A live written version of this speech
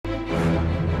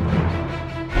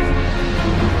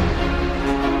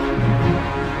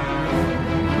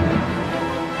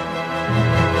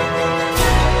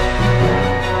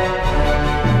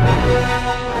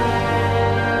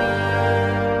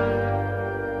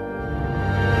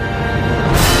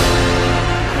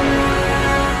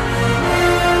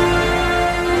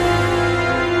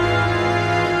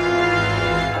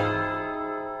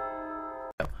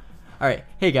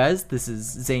Hey guys, this is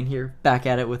Zane here, back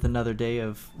at it with another day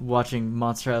of watching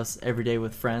Monster House every day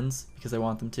with friends, because I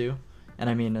want them to. And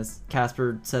I mean, as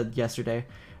Casper said yesterday,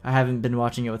 I haven't been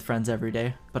watching it with friends every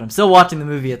day, but I'm still watching the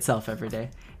movie itself every day,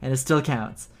 and it still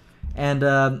counts. And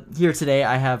here today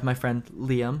I have my friend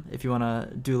Liam, if you want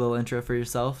to do a little intro for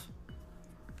yourself.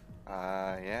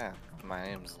 Yeah, my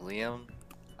name's Liam.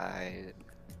 I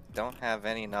don't have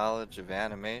any knowledge of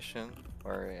animation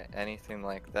or anything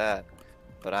like that,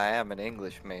 but I am an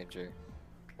English major,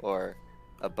 or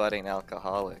a budding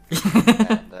alcoholic.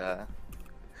 And I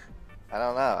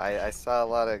don't know, I saw a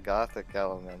lot of gothic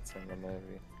elements in the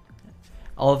movie.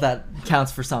 All of that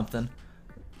counts for something.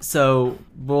 So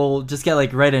we'll just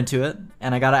get right into it,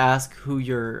 and I gotta ask who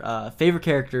your favorite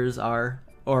characters are,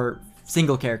 or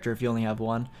single character if you only have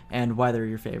one, and why they're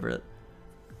your favorite.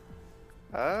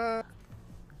 I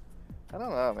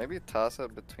don't know, maybe a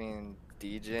toss-up between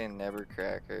DJ and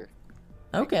Nevercracker.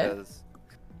 Okay. Because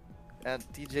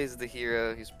DJ's the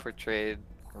hero, he's portrayed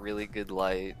really good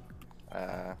light.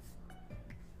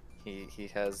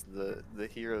 He has the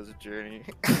hero's journey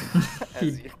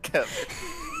as you cover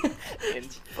in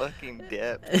fucking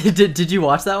depth. Did you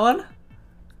watch that one?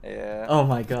 Yeah. Oh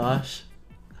my gosh.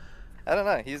 I don't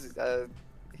know. He's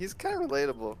kind of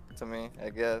relatable to me, I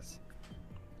guess.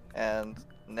 And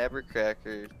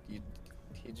Nevercracker, he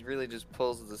really just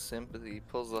pulls the sympathy,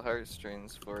 pulls the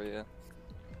heartstrings for you.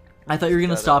 I thought you were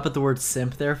gonna stop at the word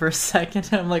simp there for a second,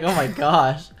 and I'm like, oh my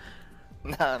gosh.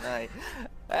 No.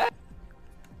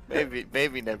 Maybe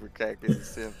Nevercracker's a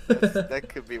simp. That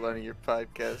could be one of your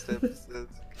podcast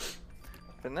episodes.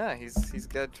 But nah, he's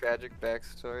got a tragic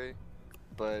backstory,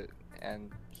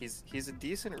 and he's a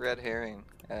decent red herring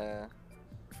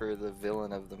for the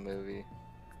villain of the movie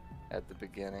at the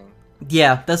beginning.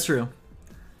 Yeah, that's true.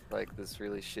 Like this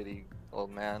really shitty old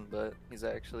man, but he's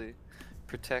actually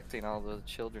protecting all the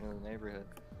children in the neighborhood.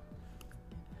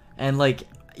 And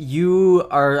you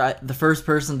are the first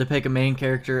person to pick a main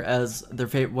character as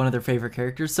one of their favorite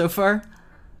characters so far.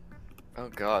 Oh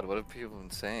god, what have people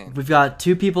been saying? We've got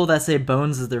two people that say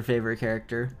Bones is their favorite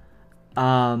character.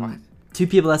 What? Two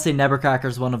people that say Nevercracker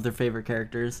is one of their favorite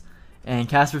characters, and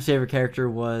Casper's favorite character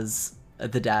was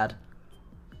the dad.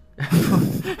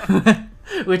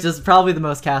 Which is probably the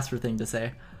most Casper thing to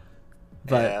say.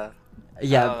 But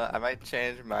yeah. I might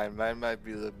change mine. Mine might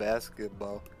be the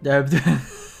basketball.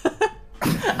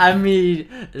 I mean,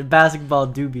 basketball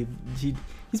doobie.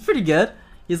 He's pretty good.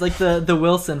 He's like the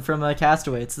Wilson from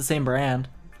Castaway. It's the same brand.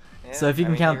 Yeah, so if you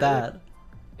can count that.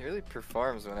 He really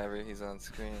performs whenever he's on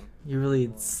screen. He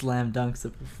really slam dunks the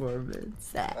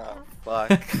performance. Oh,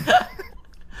 fuck.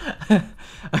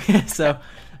 Okay,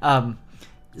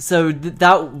 so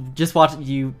that just watched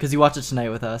you because you watched it tonight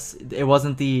with us. It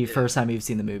wasn't the first time you've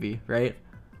seen the movie, right?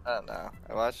 Oh no,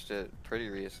 I watched it pretty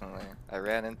recently. I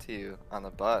ran into you on the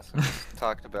bus and just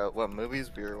talked about what movies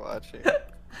we were watching.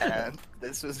 And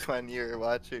this was when you were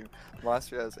watching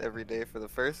Monster House every day for the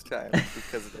first time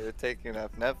because they were taking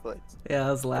off Netflix. Yeah,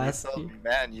 that was last And you year. told me,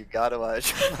 man, you gotta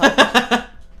watch it.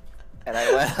 And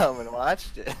I went home and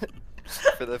watched it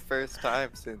for the first time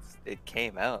since it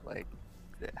came out,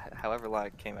 however long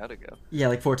it came out ago.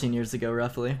 Yeah, 14 years ago,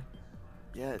 roughly.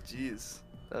 Yeah, jeez.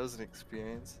 That was an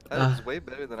experience. That was way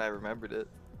better than I remembered it.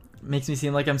 Makes me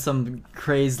seem like I'm some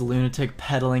crazed lunatic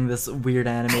peddling this weird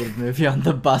animated movie on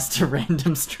the bus to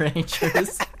random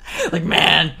strangers.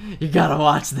 Man, you gotta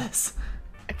watch this.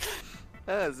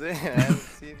 Oh, Zane, I haven't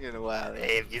seen you in a while.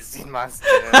 Hey, have you seen Monster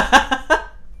House?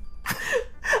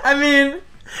 I mean,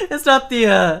 it's not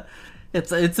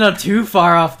it's not too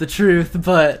far off the truth,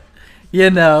 but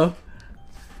I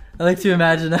like to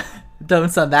imagine it don't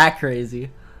sound that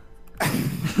crazy.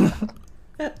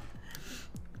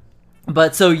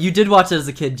 But so you did watch it as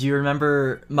a kid. Do you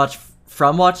remember much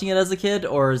from watching it as a kid,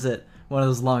 or is it one of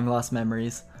those long lost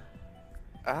memories?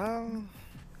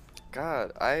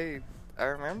 God, I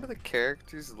remember the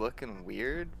characters looking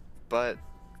weird, but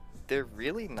they're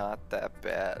really not that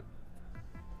bad.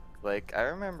 I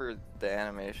remember the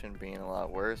animation being a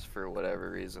lot worse for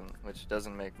whatever reason, which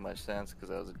doesn't make much sense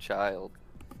because I was a child.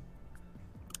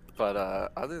 But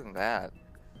other than that,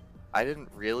 I didn't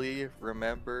really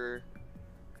remember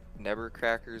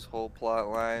Nevercracker's whole plot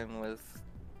line with,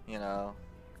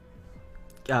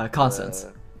 Constance.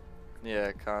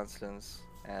 Constance,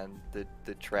 and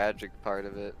the tragic part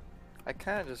of it. I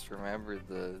kind of just remember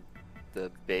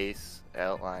the base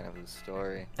outline of the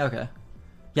story. Okay.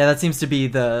 Yeah, that seems to be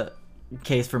the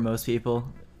case for most people.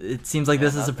 It seems like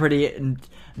this is a pretty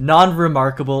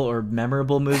non-remarkable or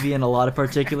memorable movie in a lot of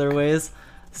particular ways.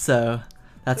 So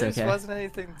that's okay. There wasn't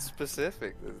anything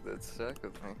specific that stuck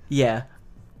with me. Yeah.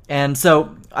 And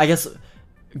so I guess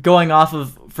going off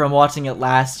of from watching it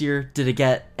last year, did it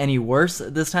get any worse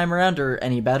this time around or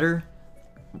any better?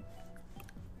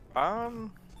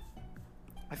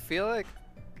 I feel like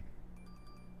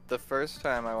the first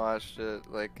time I watched it,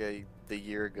 like the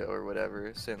year ago or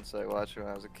whatever, since I watched it when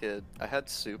I was a kid, I had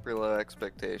super low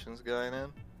expectations going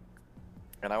in,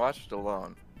 and I watched it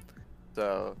alone.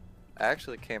 So I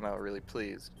actually came out really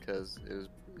pleased because it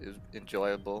was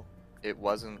enjoyable. It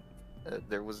wasn't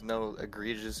there was no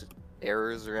egregious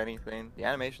errors or anything. The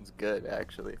animation's good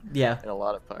actually Yeah. in a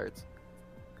lot of parts.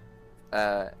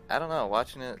 I don't know.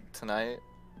 Watching it tonight,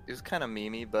 it was kind of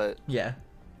memey, but Yeah.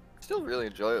 still really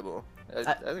enjoyable. I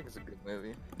I- think it's a good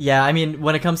movie. Yeah, I mean,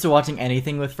 when it comes to watching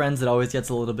anything with friends, it always gets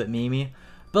a little bit memey.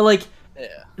 But like,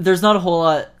 Yeah. there's not a whole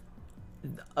lot.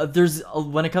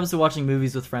 When it comes to watching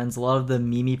movies with friends, a lot of the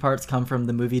memey parts come from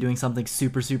the movie doing something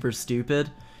super super stupid.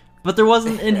 But there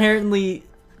wasn't inherently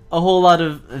a whole lot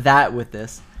of that with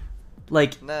this.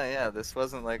 Like, No, yeah, this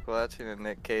wasn't like watching a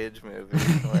Nick Cage movie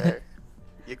where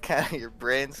your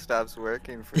brain stops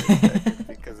working for a second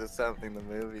because of something the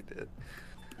movie did.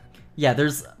 yeah,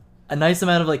 there's a nice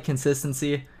amount of like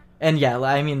consistency, and yeah,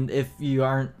 I mean, if you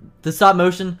aren't the stop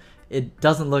motion, it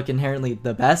doesn't look inherently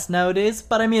the best nowadays,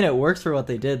 but I mean, it works for what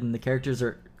they did, and the characters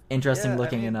are interesting Yeah, I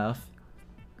looking mean, enough.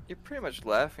 You're pretty much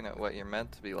laughing at what you're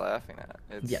meant to be laughing at.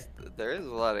 Yeah. There is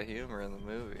a lot of humor in the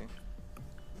movie.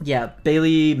 Yeah,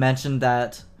 Bailey mentioned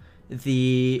that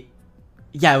it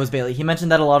was Bailey. He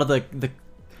mentioned that a lot of the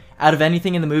out of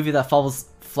anything in the movie that falls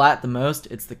flat the most,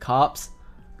 it's the cops,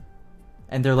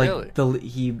 and they're like Really?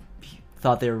 he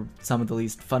thought they were some of the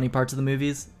least funny parts of the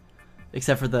movies,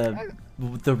 except for the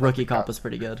rookie cop was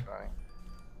pretty good. Funny.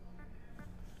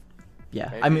 Yeah,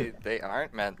 Maybe I mean, they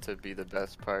aren't meant to be the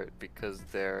best part because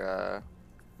they're a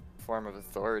form of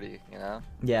authority, you know?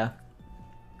 yeah.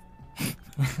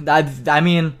 I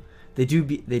mean, they do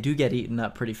get eaten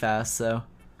up pretty fast, so.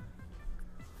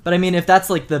 But I mean, if that's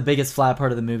like the biggest flat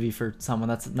part of the movie for someone,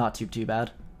 that's not too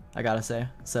bad, I gotta say.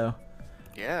 So.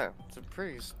 Yeah, it's a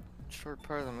pretty short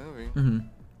part of the movie. hmm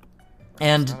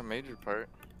And It's not a major part.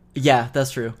 yeah,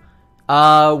 that's true.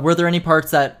 Were there any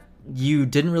parts that you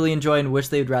didn't really enjoy and wish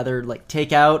they'd rather like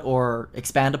take out or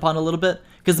expand upon a little bit?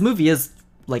 Because the movie is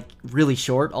like really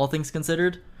short, all things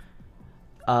considered.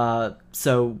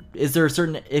 So is there a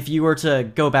certain, if you were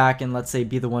to go back and let's say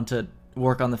be the one to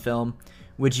work on the film,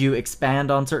 would you expand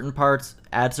on certain parts,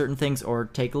 add certain things, or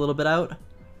take a little bit out?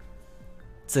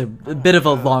 It's a bit of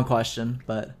a long question,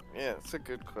 but Yeah, it's a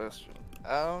good question.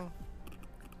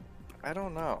 I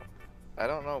don't know. I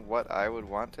don't know what I would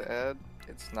want to add.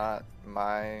 It's not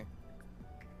my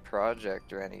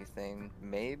project or anything.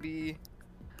 Maybe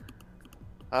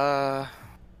I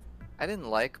didn't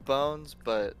like Bones,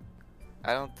 but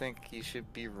I don't think he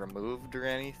should be removed or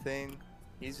anything.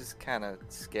 He's just kind of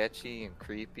sketchy and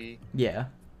creepy. yeah.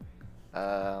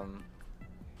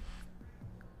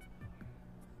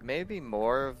 Maybe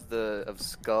more of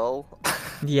Skull.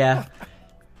 Yeah.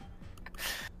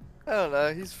 I don't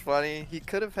know. He's funny. He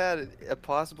could have had a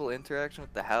possible interaction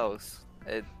with the house.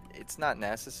 It's not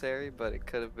necessary, but it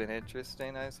could have been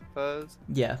interesting, I suppose.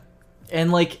 Yeah.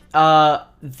 And like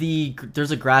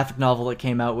there's a graphic novel that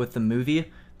came out with the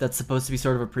movie that's supposed to be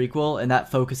sort of a prequel, and that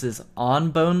focuses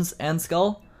on Bones and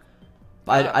Skull.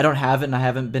 I don't have it, and I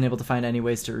haven't been able to find any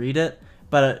ways to read it,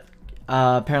 but it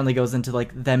apparently goes into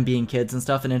like them being kids and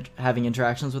stuff and having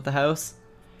interactions with the house.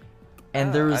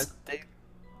 And there was They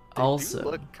also do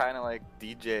look kind of like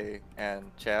DJ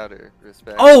and Chowder,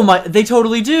 respect. oh my, they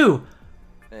totally do.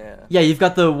 Yeah. Yeah, you've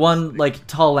got the one like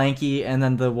tall, lanky, and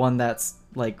then the one that's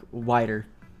like wider.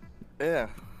 Yeah.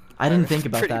 I didn't think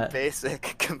about pretty that.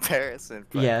 basic comparison.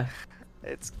 But Yeah.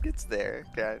 It's there,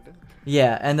 kind of.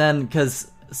 Yeah, and then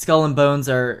because Skull and Bones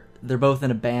they're both in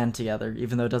a band together,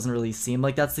 even though it doesn't really seem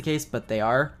like that's the case, but they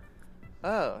are.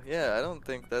 Oh, yeah, I don't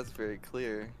think that's very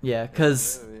clear. Yeah, in the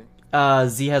because movie.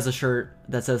 Z has a shirt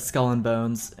that says Skull and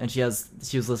Bones, and she was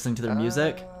listening to their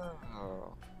music.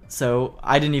 Oh. So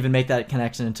I didn't even make that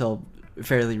connection until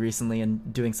fairly recently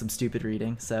and doing some stupid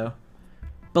reading. So,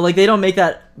 but like they don't make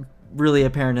that really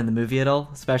apparent in the movie at all,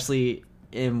 especially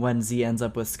when Z ends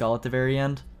up with Skull at the very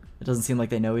end. It doesn't seem like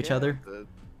they know each Yeah, other.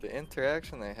 The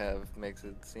interaction they have makes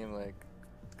it seem like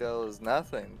Skull is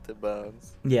nothing to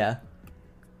Bones. Yeah.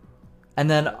 And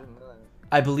then I didn't know that.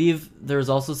 I believe there was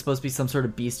also supposed to be some sort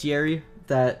of bestiary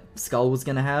that Skull was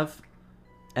gonna have,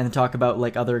 and talk about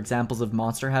like other examples of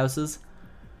monster houses.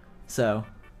 So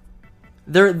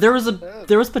there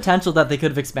was potential that they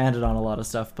could have expanded on a lot of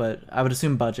stuff, but I would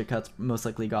assume budget cuts most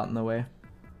likely got in the way.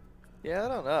 Yeah, I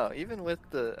don't know. Even with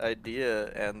the idea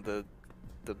and the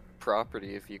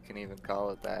property, if you can even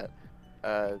call it that,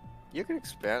 you could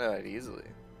expand on it easily.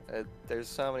 There's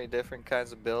so many different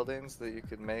kinds of buildings that you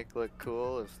could make look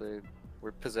cool if they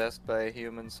were possessed by a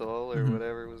human soul or Mhm.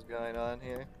 whatever was going on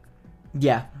here.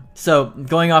 Yeah. So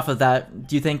going off of that,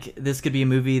 do you think this could be a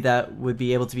movie that would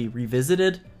be able to be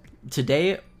revisited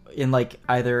today in like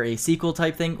either a sequel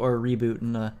type thing or a reboot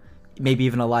in a maybe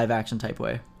even a live action type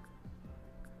way?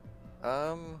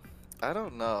 I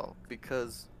don't know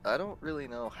because I don't really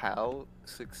know how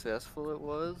successful it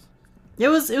was. It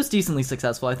was decently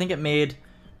successful. I think it made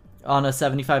on a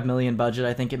 75 million budget.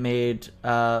 I think it made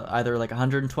either like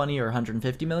 120 or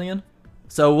 150 million.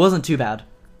 So it wasn't too bad.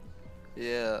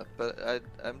 Yeah, but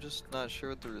I'm just not sure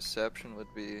what the reception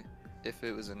would be if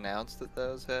it was announced that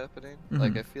that was happening.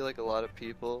 Like, Mhm. I feel like a lot of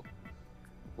people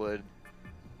would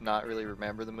not really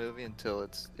remember the movie until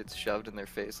it's shoved in their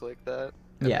face like that.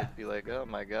 And Yeah. they'd be like, oh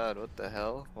my god, what the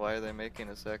hell? Why are they making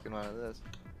a second one of this?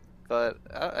 But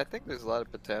I think there's a lot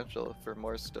of potential for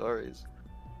more stories.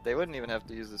 They wouldn't even have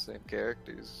to use the same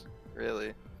characters,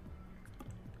 really.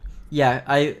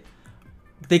 Yeah,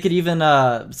 they could even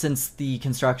since the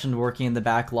construction working in the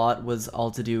back lot was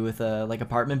all to do with like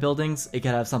apartment buildings, it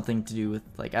could have something to do with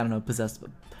like I don't know, possessed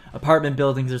apartment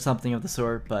buildings or something of the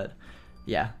sort, but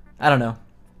yeah, I don't know.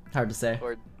 Hard to say.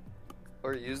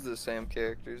 Or use the same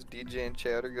characters. DJ and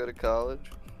Chowder go to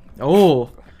college. Oh,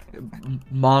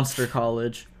 Monster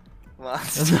College. The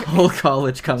Monster. whole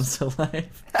college comes to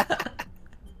life.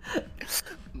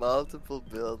 Multiple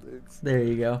buildings. There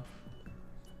you go.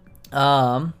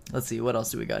 Let's see, what else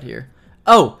do we got here?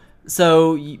 Oh,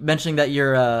 so mentioning that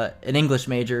you're an English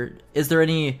major, is there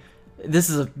any? This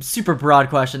is a super broad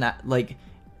question. Like,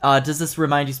 does this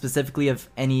remind you specifically of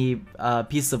any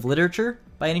pieces of literature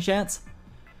by any chance?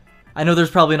 I know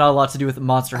there's probably not a lot to do with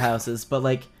monster houses, but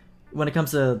like when it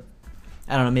comes to,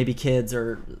 I don't know, maybe kids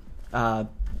or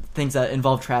things that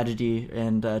involve tragedy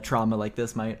and trauma like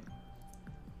this might.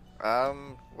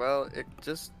 Well,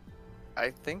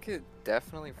 I think it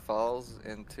definitely falls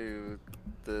into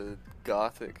the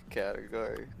gothic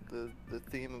category, the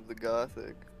theme of the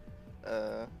gothic,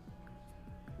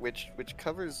 which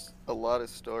covers a lot of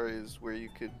stories where you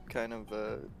could kind of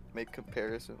make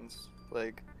comparisons.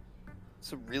 Like,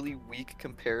 it's a really weak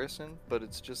comparison, but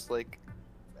it's just like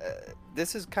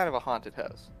this is kind of a haunted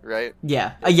house, right?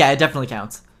 Yeah, yeah, it definitely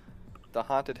counts. The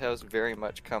haunted house very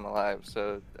much come alive.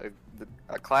 So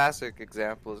a classic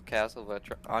example is Castle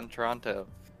on Toronto,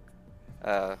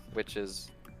 which is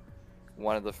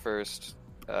one of the first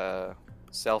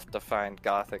self-defined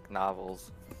gothic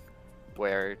novels,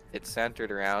 where it's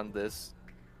centered around this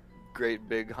great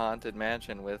big haunted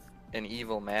mansion with an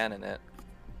evil man in it.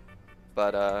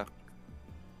 But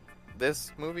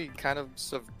this movie kind of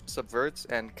subverts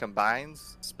and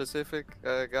combines specific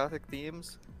gothic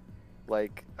themes.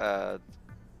 Like,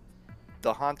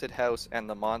 the haunted house and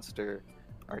the monster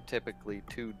are typically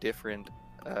two different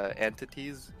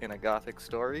entities in a gothic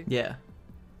story. Yeah.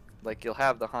 Like, you'll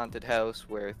have the haunted house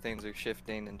where things are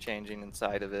shifting and changing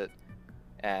inside of it,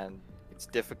 and it's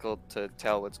difficult to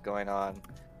tell what's going on.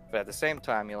 But at the same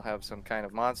time, you'll have some kind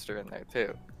of monster in there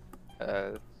too,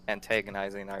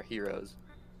 antagonizing our heroes.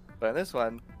 But in this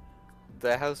one,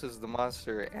 the house is the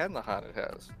monster and the haunted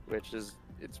house, which is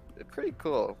it's pretty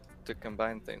cool to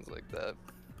combine things like that.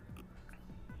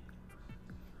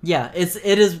 Yeah, it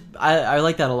is. I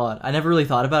like that a lot. I never really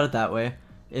thought about it that way,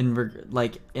 in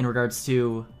regards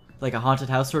to like a haunted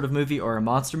house sort of movie or a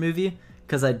monster movie,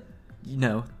 because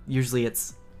usually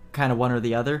it's kind of one or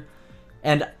the other,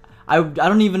 and I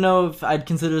don't even know if I'd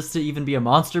consider this to even be a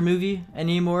monster movie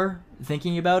anymore.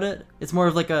 Thinking about it, it's more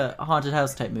of like a haunted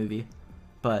house type movie,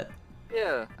 but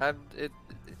Yeah,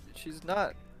 she's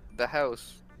not the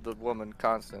house, the woman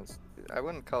Constance. I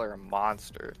wouldn't call her a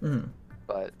monster,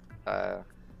 but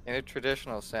in a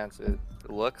traditional sense, it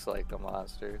looks like a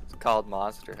monster. It's called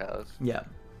Monster House. yeah.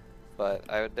 But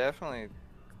I would definitely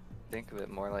think of it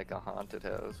more like a haunted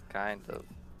house, kind of.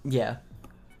 Yeah.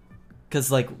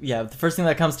 Because, like, yeah, the first thing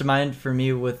that comes to mind for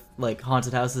me with, like,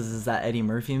 haunted houses is that Eddie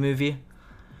Murphy movie.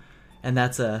 And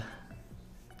that's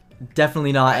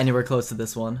definitely not anywhere close to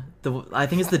this one. I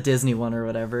think it's the Disney one or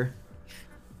whatever.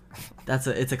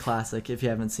 It's a classic if you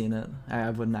haven't seen it. I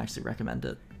wouldn't actually recommend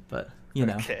it, but, you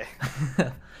know. Okay.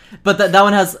 But that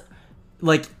one has,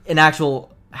 like, an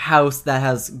actual house that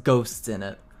has ghosts in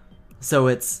it. So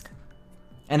I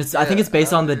think it's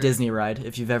based on the Disney ride.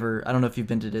 If you've ever, I don't know if you've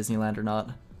been to Disneyland or not.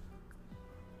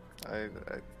 I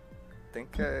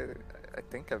think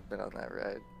I've been on that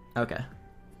ride. Okay.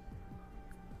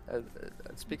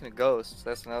 Speaking of ghosts,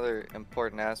 that's another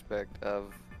important aspect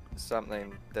of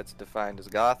something that's defined as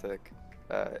gothic.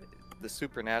 The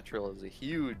supernatural is a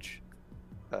huge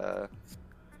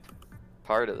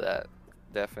part of that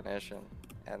definition,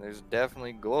 and there's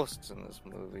definitely ghosts in this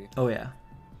movie, Oh yeah.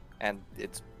 and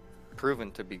it's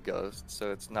proven to be ghosts,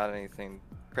 so it's not anything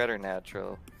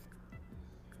preternatural.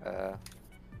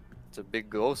 It's a big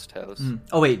ghost house.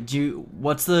 Oh wait,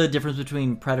 what's the difference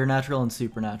between preternatural and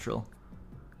supernatural?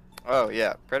 Oh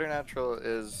yeah, preternatural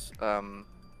is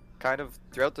kind of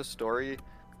throughout the story,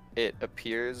 it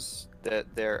appears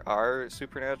that there are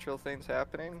supernatural things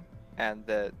happening, and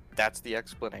that's the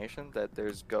explanation, that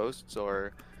there's ghosts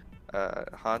or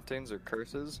hauntings or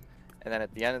curses, and then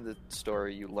at the end of the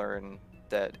story you learn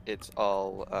that it's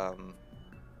all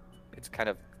it's kind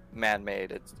of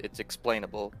man-made. It's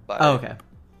explainable by Oh, okay.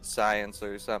 science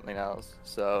or something else.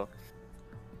 So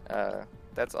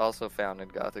that's also found in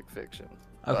Gothic fiction.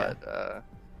 Okay. But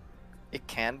it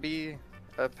can be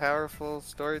a powerful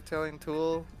storytelling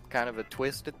tool, kind of a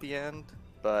twist at the end.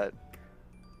 But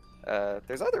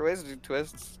there's other ways to do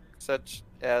twists, such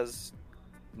as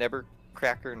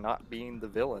Nebuchadnezzar not being the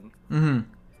villain,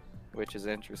 which is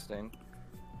interesting.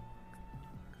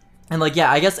 And like,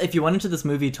 yeah, I guess if you went into this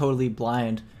movie totally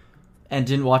blind and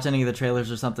didn't watch any of the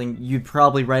trailers or something, you'd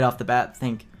probably right off the bat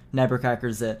think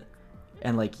Nebuchadnezzar's it,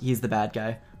 and like he's the bad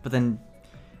guy. But then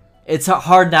it's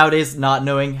hard nowadays not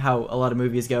knowing how a lot of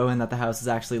movies go and that the house is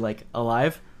actually like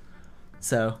alive.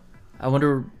 So I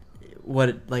wonder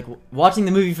what like watching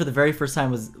the movie for the very first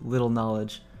time with little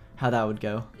knowledge, how that would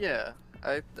go. Yeah,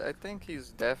 I think he's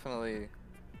definitely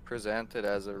presented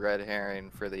as a red herring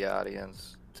for the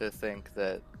audience to think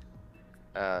that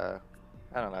I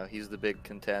don't know, he's the big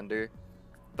contender.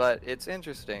 But it's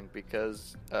interesting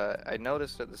because I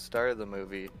noticed at the start of the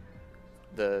movie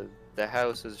the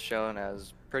house is shown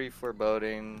as pretty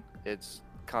foreboding. It's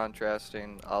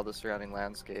contrasting all the surrounding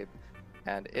landscape,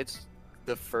 and it's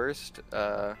the first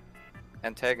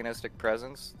antagonistic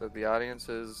presence that the audience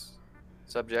is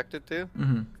subjected to.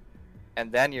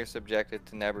 And then you're subjected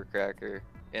to Nebuchadnezzar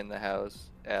in the house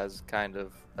as kind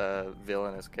of a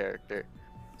villainous character.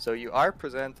 So you are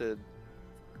presented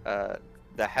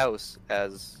the house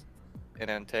as an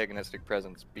antagonistic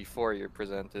presence before you're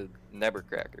presented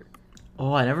Nebuchadnezzar.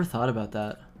 Oh, I never thought about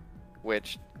that.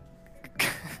 Which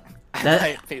That-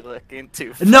 might be looking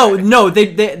too No, they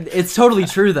it's totally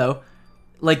true though.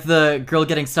 Like the girl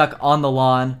getting stuck on the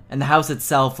lawn, and the house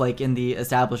itself, like in the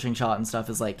establishing shot and stuff,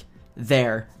 is like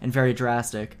there and very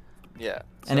drastic. Yeah.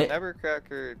 So And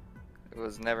Nebuchadnezzar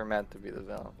was never meant to be the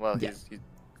villain. Well, Yeah. he's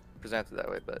presented that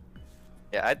way, but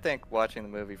yeah, I think watching the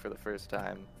movie for the first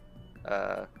time,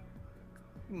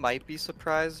 might be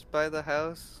surprised by the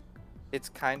house. It's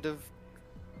kind of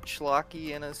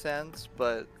schlocky in a sense,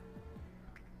 but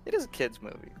it is a kids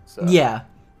movie. So Yeah.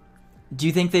 Do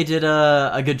you think they did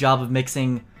a good job of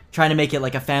trying to make it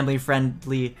like a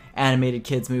family-friendly animated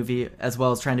kids movie as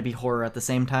well as trying to be horror at the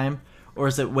same time? Or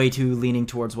is it way too leaning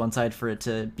towards one side for it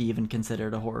to be even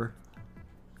considered a horror?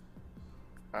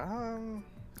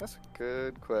 That's a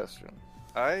good question.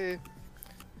 I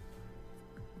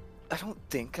don't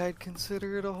think I'd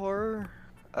consider it a horror.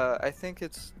 I think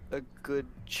it's a good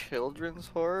children's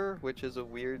horror, which is a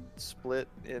weird split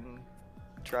in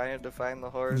trying to define the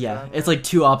horror Yeah, genre. it's like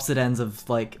two opposite ends of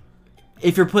like,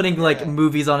 if you're putting like Yeah.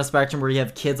 movies on a spectrum where you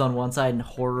have kids on one side and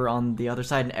horror on the other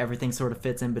side and everything sort of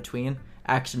fits in between,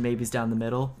 action maybe's down the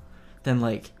middle, then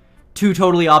like two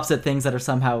totally opposite things that are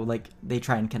somehow like they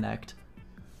try and connect.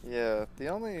 Yeah, the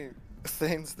only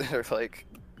things that are like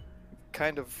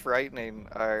kind of frightening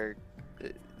are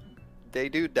they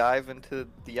do dive into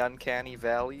the uncanny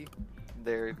valley.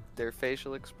 Their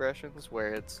facial expressions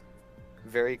where it's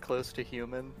very close to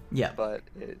human, Yeah. but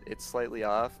it's slightly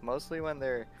off. Mostly when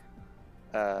they're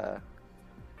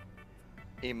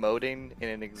emoting in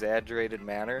an exaggerated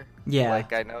manner. Yeah.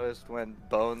 Like I noticed when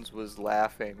Bones was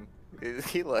laughing,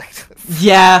 he looked.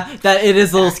 Yeah, that it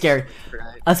is a little scary.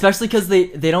 Right. Especially because they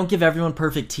don't give everyone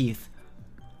perfect teeth.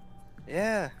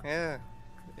 Yeah.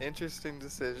 Interesting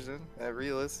decision.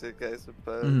 Realistic, I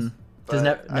suppose. Because But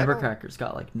I don't- Nebuchadnezzar's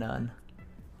got like none.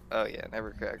 Oh yeah,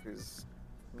 Nebuchadnezzar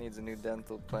needs a new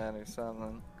dental plan or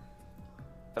something.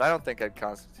 But I don't think I'd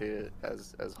constitute it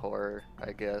as horror.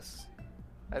 I guess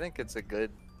I think it's a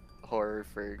good horror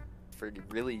for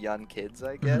really young kids.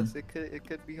 I guess it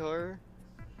could be horror,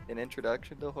 an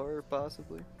introduction to horror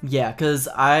possibly. Yeah, because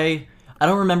I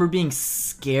don't remember being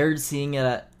scared seeing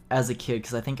it as a kid,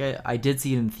 because I think I did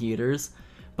see it in theaters.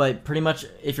 But pretty much,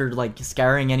 if you're like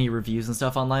scouring any reviews and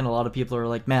stuff online, a lot of people are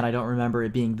like, "Man, I don't remember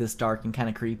it being this dark and kind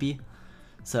of creepy."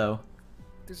 So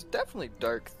There's definitely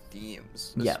dark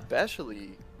themes, Yeah.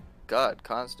 especially God,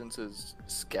 Constance's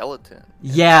skeleton. in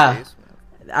Yeah. the basement.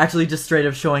 actually, just straight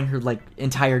up showing her like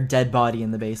entire dead body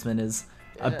in the basement is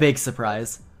a Yeah. big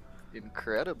surprise.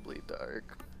 Incredibly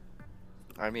dark.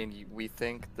 I mean, we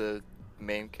think the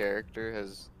main character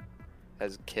has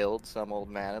killed some old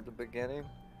man at the beginning.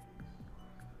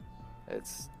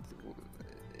 It's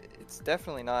it's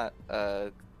definitely not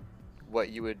what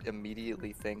you would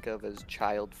immediately think of as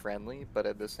child friendly, but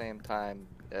at the same time,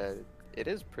 it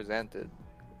is presented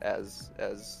as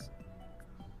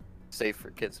safe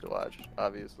for kids to watch,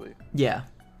 obviously. Yeah.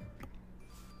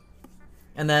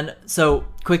 And then, so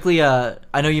quickly, I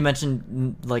know you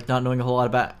mentioned like not knowing a whole lot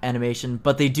about animation,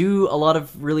 but they do a lot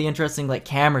of really interesting like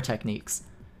camera techniques,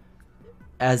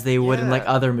 as they would in like Yeah,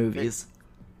 other movies.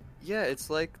 yeah, it's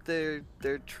like they're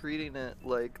treating it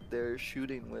like they're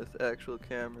shooting with actual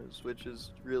cameras, which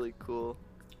is really cool.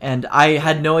 And I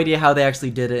had no idea how they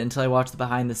actually did it until I watched the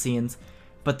behind the scenes.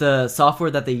 But the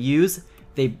software that they use,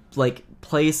 they like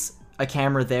place a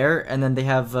camera there, and then they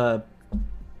have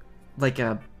like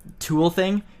a tool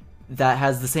thing that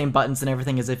has the same buttons and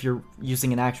everything as if you're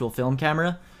using an actual film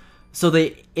camera. So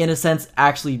they, in a sense,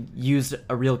 actually used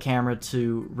a real camera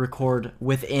to record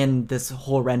within this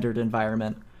whole rendered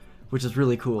environment, which is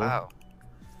really cool. Wow.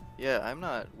 Yeah, I'm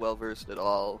not well versed at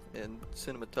all in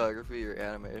cinematography or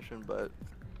animation, but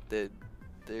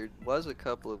there was a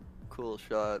couple of cool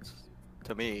shots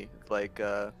to me, like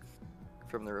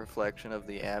from the reflection of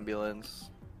the ambulance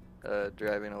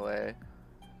driving away.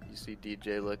 You see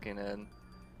DJ looking in.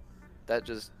 That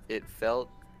just, it felt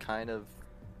kind of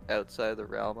outside the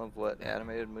realm of what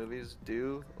animated movies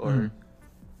do, or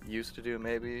used to do,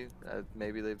 maybe.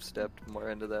 Maybe they've stepped more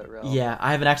into that realm. Yeah,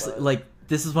 I haven't actually, But like,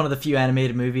 this is one of the few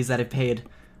animated movies that I've paid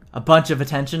a bunch of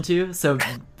attention to, so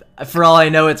for all I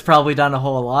know, it's probably done a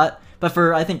whole lot. But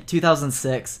for, I think,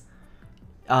 2006,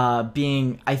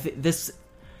 being, I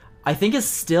think is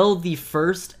still the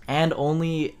first and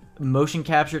only motion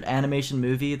captured animation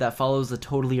movie that follows a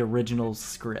totally original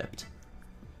script.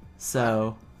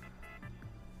 So,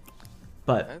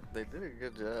 but they did a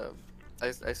good job.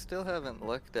 I still haven't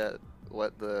looked at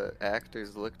what the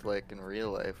actors looked like in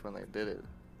real life when they did it.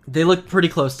 they look pretty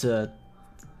close to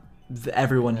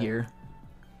everyone Yeah. here,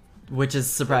 which is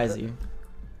surprising.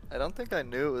 I don't think I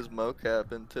knew it was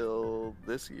mocap until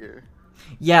this year.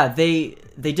 Yeah, they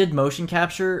did motion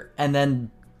capture and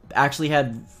then actually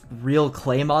had real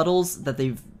clay models that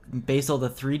they've based all the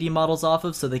 3D models off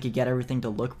of so they could get everything to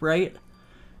look right.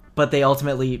 But they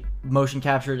ultimately motion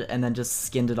captured and then just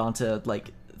skinned it onto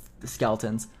like the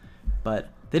skeletons. But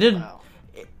they did. Wow.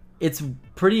 It's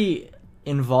pretty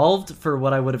involved for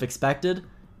what I would have expected,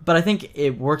 but I think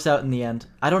it works out in the end.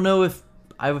 I don't know if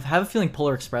I have a feeling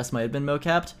Polar Express might have been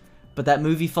mocapped, but that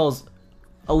movie falls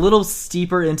a little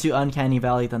steeper into Uncanny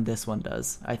Valley than this one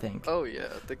does, I think. Oh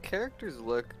yeah, the characters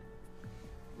look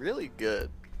really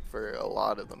good for a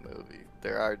lot of the movie.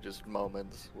 There are just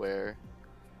moments where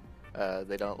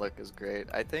they don't look as great.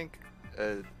 I think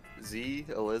Z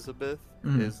Elizabeth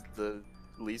is the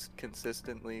least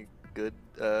consistently good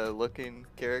looking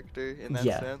character in that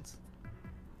Yeah. sense.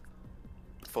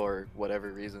 For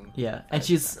whatever reason. Yeah, and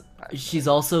I- she's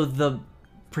also the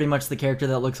pretty much the character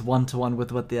that looks one-to-one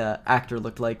with what the actor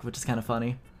looked like, which is kind of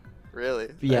funny.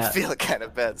 Really? Yeah. I feel kind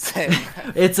of bad saying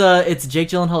that. It's Jake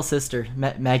Gyllenhaal's sister,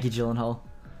 Maggie Gyllenhaal.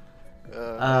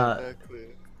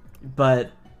 Exactly.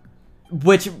 But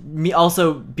which me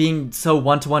also being so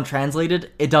one-to-one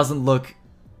translated, it doesn't look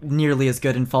nearly as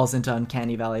good and falls into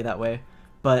Uncanny Valley that way.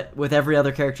 But with every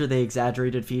other character, they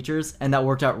exaggerated features, and that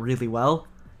worked out really well.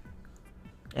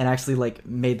 And actually, like,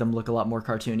 made them look a lot more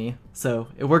cartoony. So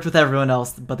it worked with everyone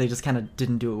else, but they just kind of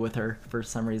didn't do it with her for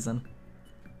some reason.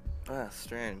 Ah,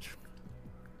 strange.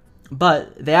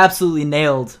 But they absolutely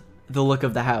nailed the look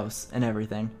of the house and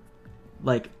everything.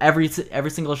 Like every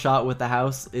single shot with the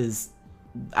house is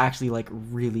actually like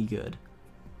really good,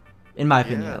 in my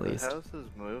opinion, Yeah, at least. the house's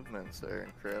movements are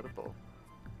incredible.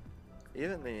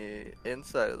 Even the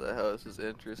inside of the house is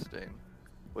interesting,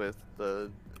 with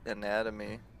the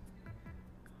anatomy,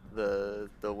 the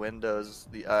windows,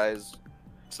 the eyes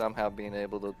somehow being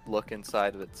able to look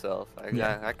inside of itself.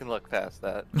 I can look past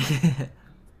that.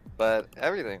 But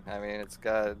everything, I mean, it's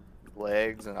got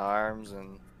legs and arms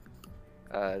and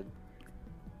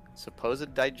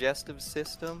supposed digestive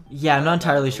system. Yeah, I'm not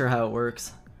entirely the- sure how it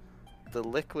works. The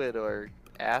liquid or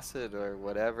acid or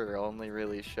whatever only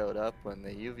really showed up when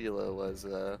the uvula was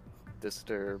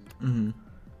disturbed. hmm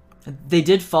They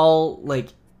did fall, like,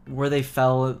 where they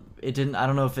fell, it didn't, I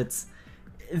don't know if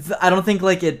I don't think,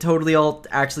 like, it totally all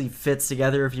actually fits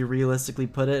together if you realistically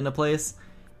put it in a place.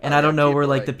 And Oh, I don't yeah, know where, people,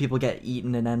 like, the people get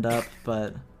eaten and end up,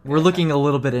 but we're looking a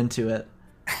little bit into it.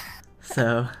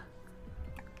 So,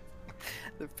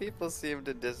 The people seem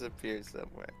to disappear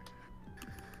somewhere.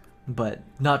 but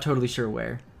not totally sure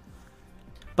where.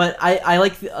 But I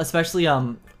like, especially,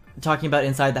 talking about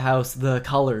inside the house, the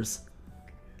colors,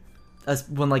 as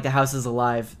when like the house is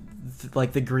alive,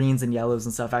 like the greens and yellows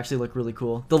and stuff actually look really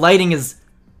cool. The lighting is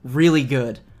really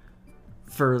good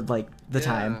for like the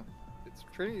time. It's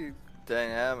pretty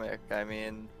dynamic. I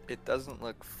mean, it doesn't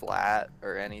look flat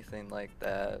or anything like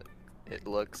that. It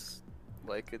looks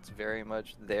like it's very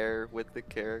much there with the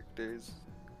characters.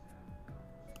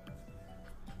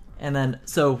 And then,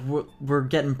 so we're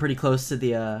getting pretty close to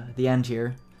the end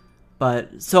here,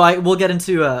 but so we'll get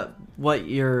into what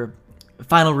your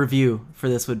final review for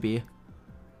this would be.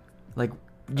 Like,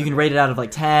 you can rate it out of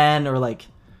like 10 or like,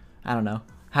 I don't know,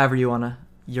 however you wanna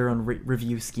your own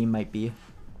review scheme might be.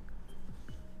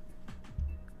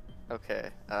 Okay.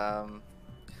 I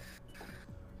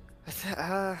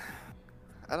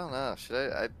don't know.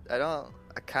 Should I don't.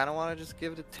 I kind of want to just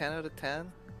give it a 10 out of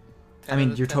 10. I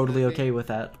mean, you're totally okay with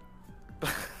that.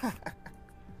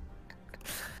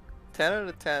 10 out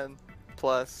of 10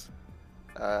 plus.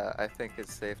 I think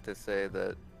it's safe to say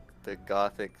that the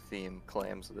gothic theme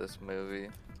claims this movie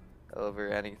over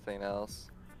anything else.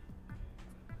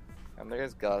 And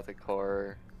there's gothic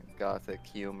horror, gothic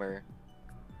humor.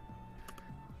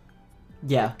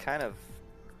 Yeah. It kind of,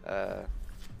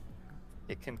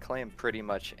 it can claim pretty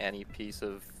much any piece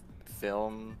of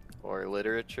film or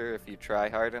literature if you try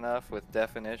hard enough with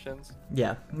definitions.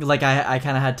 Yeah, like I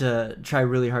kind of had to try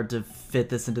really hard to fit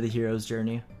this into the hero's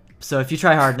journey. So if you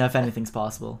try hard enough, anything's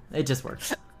possible. It just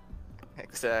works.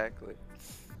 Exactly.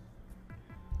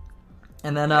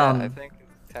 And then I think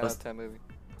 10 out of 10 movie.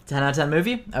 10 out of 10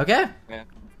 movie? Okay. Yeah.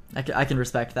 I can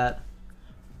respect that.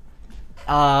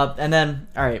 And then,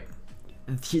 all right,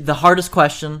 the hardest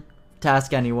question to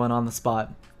ask anyone on the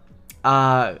spot.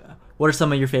 What are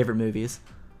some of your favorite movies?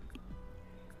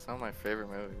 Some of my favorite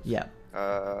movies. Yeah.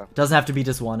 Doesn't have to be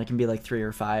just one. It can be like 3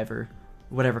 or 5 or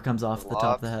whatever comes off the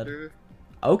top of the head.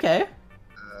 Okay.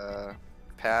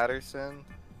 Patterson.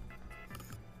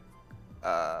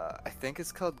 I think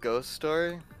it's called Ghost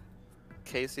Story.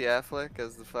 Casey Affleck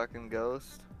as the fucking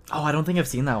ghost. Oh, I don't think I've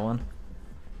seen that one.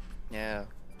 Yeah.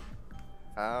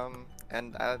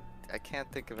 And I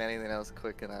can't think of anything else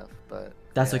quick enough, but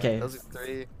that's yeah, okay. Those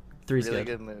are Three's really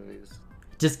good movies.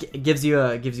 Just gives you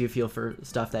a feel for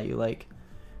stuff that you like,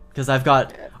 because I've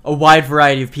got a wide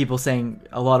variety of people saying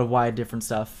a lot of wide different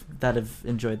stuff that have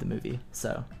enjoyed the movie,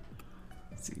 so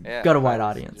Yeah, got a wide I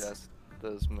would audience. suggest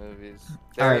those movies. All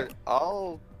They're right.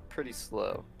 all pretty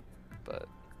slow, but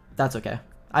That's okay.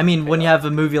 I mean, when you have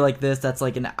a movie like this that's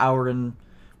like an hour and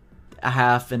a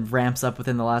half and ramps up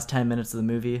within the last 10 minutes of the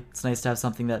movie, it's nice to have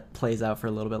something that plays out for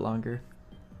a little bit longer.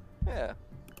 yeah.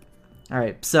 All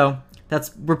right, so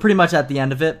we're pretty much at the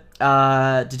end of it.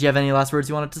 Did you have any last words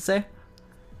you wanted to say?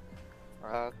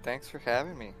 Thanks for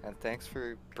having me, and thanks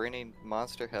for bringing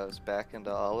Monster House back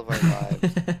into all of our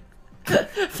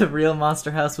lives. The real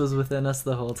Monster House was within us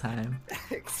the whole time.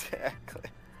 Exactly.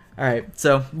 All right,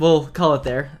 so we'll call it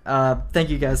there. Thank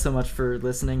you guys so much for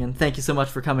listening, and thank you so much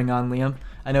for coming on, Liam.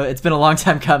 I know it's been a long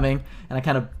time coming, and I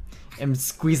kind of am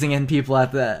squeezing in people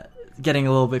getting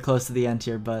a little bit close to the end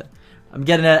here, but I'm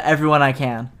getting at everyone I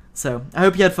can. So I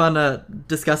hope you had fun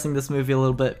discussing this movie a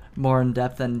little bit more in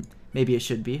depth than maybe it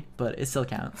should be, but it still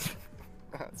counts.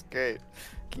 That's great.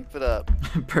 Keep it up.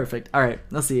 Perfect. All right,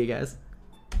 I'll see you guys.